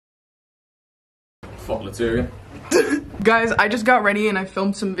Guys, I just got ready and I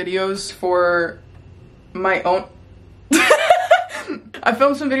filmed some videos for my own I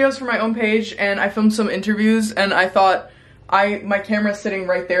filmed some videos for my own page and I filmed some interviews, and I thought my camera's sitting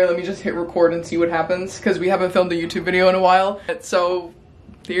right there, let me just hit record and see what happens, because we haven't filmed a YouTube video in a while. So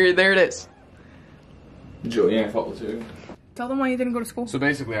there it is. Julianne football too. Tell them why you didn't go to school. So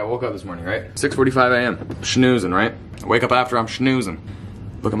basically I woke up this morning, right? 6:45 a.m. Schnoozing, right? I wake up after I'm schnoozing.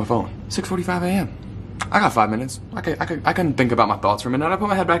 Look at my phone. 6:45 a.m. I got 5 minutes. I can think about my thoughts for a minute. I put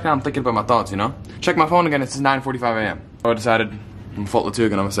my head back down, I'm thinking about my thoughts, you know? Check my phone again, it's 9:45 a.m. So I decided I'm faultless too,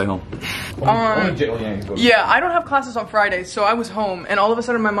 and I'm gonna stay home. Yeah, I don't have classes on Fridays, so I was home, and all of a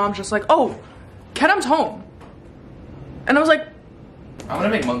sudden my mom's just like, oh, Kerem's home. And I was like, I'm gonna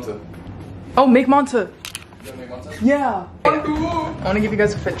make Monta. oh, make Monta. You gonna make Monta? Yeah. I wanna give you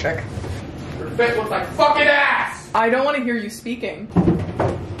guys a fit check. Your fit looks like fucking ass! I don't wanna hear you speaking.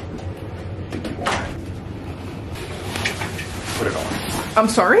 Put it on. I'm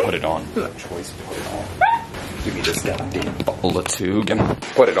sorry? Put it on. Choice, put it on. Give me this goddamn bottle of tube and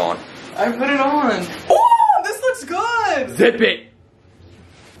put it on. I put it on. Oh, this looks good! Zip it!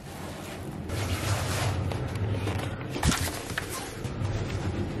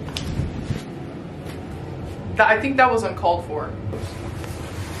 I think that was uncalled for.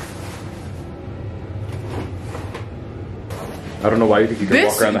 I don't know why you think you can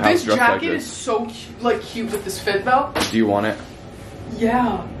walk around the house dressed like this. This jacket is so cute with this fit though. Do you want it?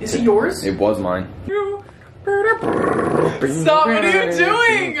 Yeah. Is it yours? It was mine. Stop, what are you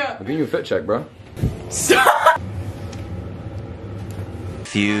doing? I'm giving you a fit check, bro. Stop!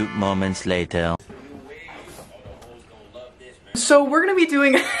 Few moments later. So we're gonna be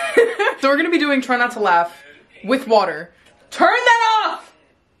doing Try Not to Laugh with water. Turn that off!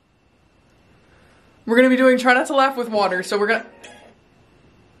 We're gonna be doing Try Not to Laugh with water, so we're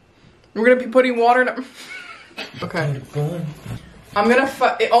gonna be putting water in. Okay. I'm gonna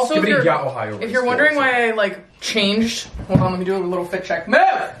also if you're wondering why I like changed, hold on, let me do a little fit check. Move!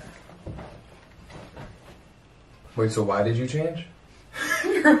 Wait, so why did you change?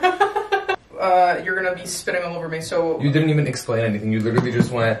 You're gonna be spitting all over me, so you didn't even explain anything. You literally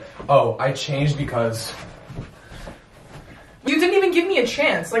just went, oh, I changed because you didn't even give me a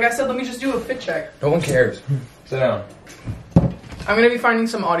chance. Like I said, let me just do a fit check. No one cares. Sit down. I'm gonna be finding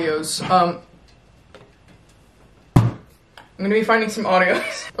some audios. I'm gonna be finding some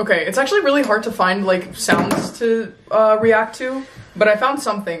audios. Okay, it's actually really hard to find like sounds to react to, but I found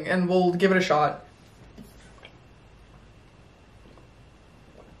something and we'll give it a shot.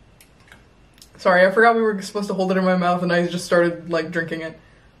 Sorry, I forgot we were supposed to hold it in my mouth and I just started like drinking it.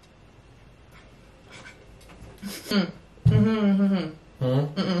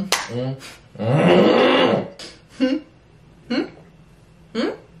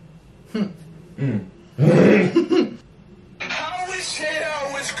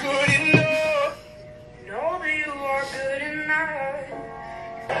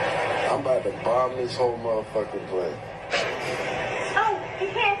 I'm about to bomb this whole motherfucking place. Oh, you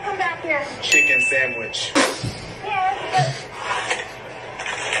can't come back here. Chicken sandwich. Yeah.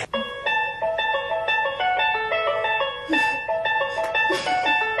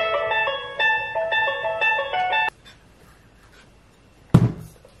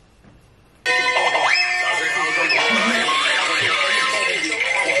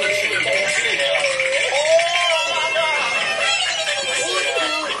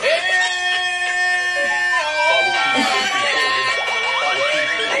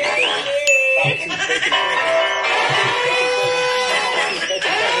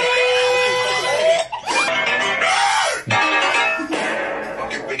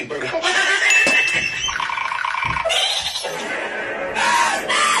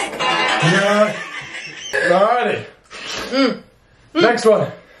 Alrighty. Next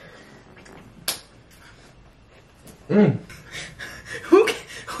one.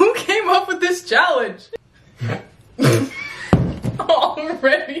 Who came up with this challenge?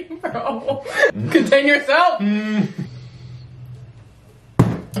 Already, bro. Contain yourself.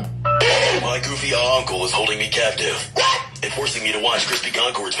 My goofy uncle is holding me captive and forcing me to watch Crispy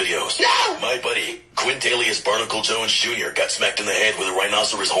Concord's videos. No! My buddy, Quintilius Barnacle Jones Jr. got smacked in the head with a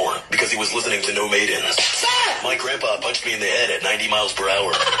rhinoceros horn because he was listening to No Maidens. My grandpa punched me in the head at 90 miles per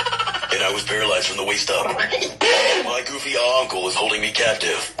hour, and I was paralyzed from the waist up. My goofy uncle is holding me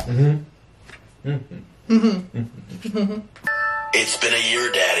captive. It's been a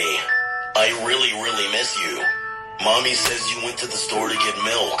year, Daddy. I really, really miss you. Mommy says you went to the store to get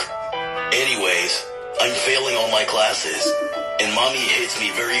milk. Anyways, I'm failing all my classes, and Mommy hits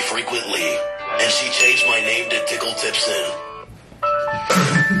me very frequently, and she changed my name to Tickle Tipson.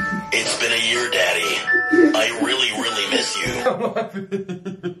 It's been a year, Daddy. I really, really miss you.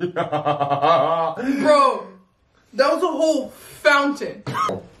 Bro, that was a whole fountain.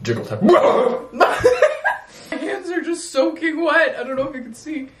 Jiggle time. My hands are just soaking wet. I don't know if you can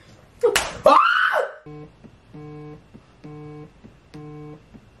see.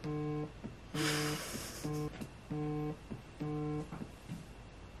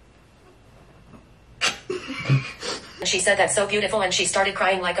 She said that's so beautiful and she started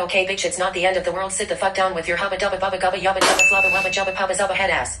crying like, okay bitch, it's not the end of the world, sit the fuck down with your hubba dubba bubba gubba yubba dubba flubba wubba jubba pubba zubba head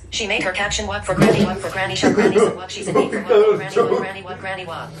ass. She made her caption walk for granny, walk for granny, shut granny, some walk, she's a name for walk, granny, what granny,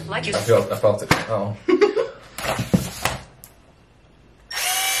 walk. Like you. I felt it. Oh.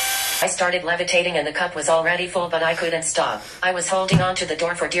 I started levitating and the cup was already full but I couldn't stop. I was holding on to the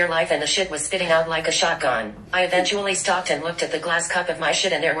door for dear life and the shit was spitting out like a shotgun. I eventually stopped and looked at the glass cup of my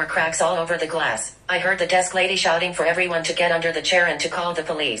shit and there were cracks all over the glass. I heard the desk lady shouting for everyone to get under the chair and to call the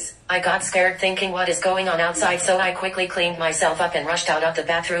police. I got scared thinking what is going on outside, so I quickly cleaned myself up and rushed out of the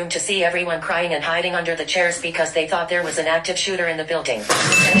bathroom to see everyone crying and hiding under the chairs because they thought there was an active shooter in the building.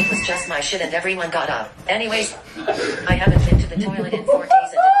 And it was just my shit and everyone got up. Anyways, I haven't been to the toilet in 4 days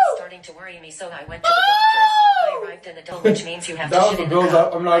and it was starting to worry me, so I went to the doctor. I arrived in the toilet, which means you have to shit in the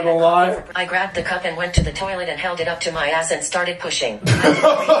cup. I'm not gonna lie. I grabbed the cup and went to the toilet and held it up to my ass and started pushing. I didn't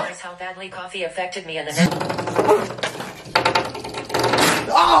realize how badly coffee affected me and the next.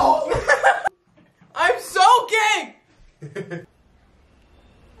 Oh! I'm soaking!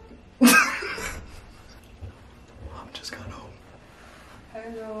 I'm just gonna.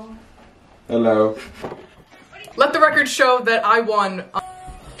 Hello. Hello. Let the record show that I won.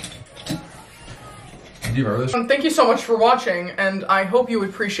 Do you remember this? Thank you so much for watching, and I hope you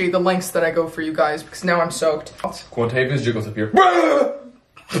appreciate the lengths that I go for you guys, because now I'm soaked. Quantavious jiggles up here.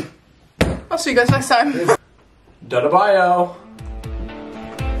 I'll see you guys next time. Dada bio.